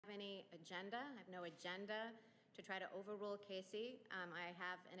any agenda. I have no agenda to try to overrule Casey. I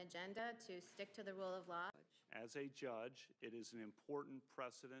have an agenda to stick to the rule of law. As a judge, it is an important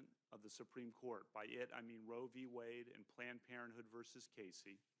precedent of the Supreme Court. By it, I mean Roe v. Wade and Planned Parenthood versus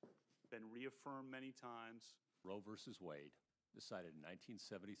Casey. Been reaffirmed many times. Roe versus Wade, decided in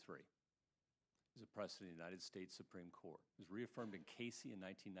 1973, is a precedent of the United States Supreme Court. It was reaffirmed in Casey in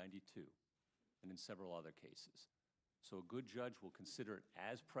 1992 and in several other cases. So a good judge will consider it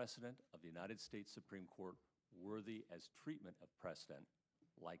as precedent of the United States Supreme Court, worthy as treatment of precedent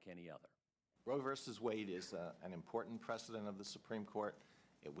like any other. Roe versus Wade is an important precedent of the Supreme Court.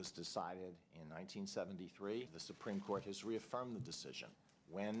 It was decided in 1973. The Supreme Court has reaffirmed the decision.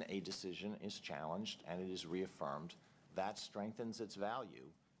 When a decision is challenged and it is reaffirmed, that strengthens its value.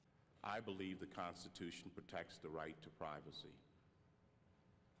 I believe the Constitution protects the right to privacy.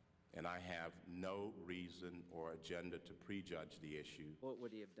 And I have no reason or agenda to prejudge the issue. What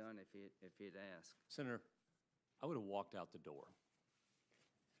would he have done if he'd asked? Senator, I would have walked out the door.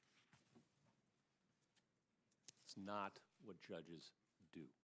 It's not what judges do.